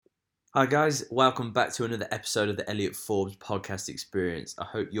Hi guys, welcome back to another episode of the Elliot Forbes podcast experience. I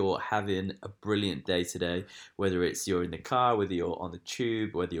hope you're having a brilliant day today, whether it's you're in the car, whether you're on the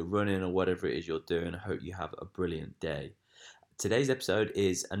tube, whether you're running or whatever it is you're doing. I hope you have a brilliant day. Today's episode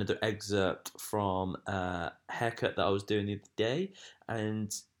is another excerpt from a haircut that I was doing the other day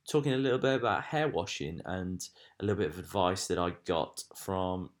and talking a little bit about hair washing and a little bit of advice that I got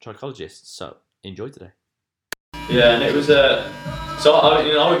from trichologists. So enjoy today. Yeah, and it was so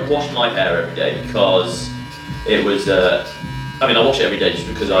I would wash my hair every day because it was I wash it every day just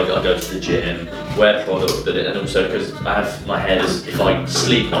because I go to the gym, wear product, and also because I have my hair if I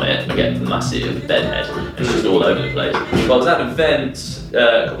sleep on it, I get massive bed head and it's just all over the place. But I was at an event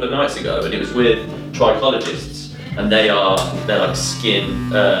a couple of nights ago and it was with trichologists, and they're like skin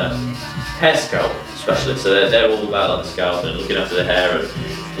hair scalp specialists, so they're all about like the scalp and looking after the hair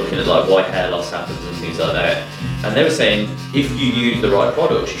and looking at like why hair loss happens and things like that. And they were saying if you use the right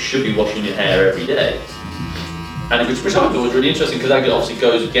products, you should be washing your hair every day. And which I thought was really interesting because that obviously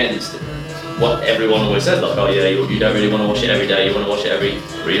goes against what everyone always says, like, oh yeah, you don't really want to wash it every day, you want to wash it every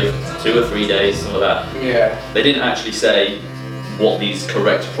 2 or 3 days, something like that. Yeah. They didn't actually say what these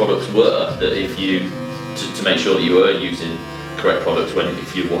correct products were, that if you, to make sure that you were using correct products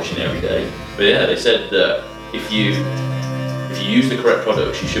if you're washing it every day. But yeah, they said that if you use the correct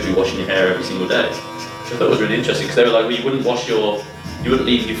products, you should be washing your hair every single day. Which I thought was really interesting because they were like, well, you wouldn't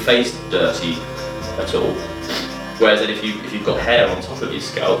leave your face dirty at all. Whereas then if you've got hair on top of your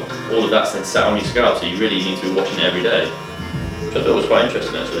scalp, all of that's then sat on your scalp, so you really need to be washing it every day. Which I thought was quite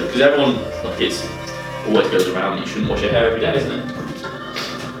interesting actually, because everyone, it's always goes around that you shouldn't wash your hair every day, isn't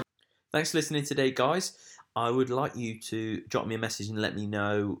it? Thanks for listening today, guys. I would like you to drop me a message and let me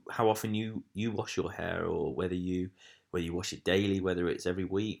know how often you wash your hair, or whether you wash it daily, whether it's every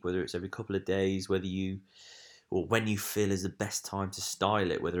week, whether it's every couple of days, or when you feel is the best time to style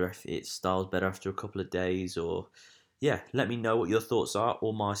it, whether it styles better after a couple of days, or yeah, let me know what your thoughts are.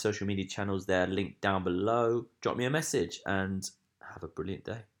 All my social media channels there linked down below. Drop me a message and have a brilliant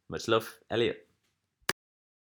day. Much love, Elliot.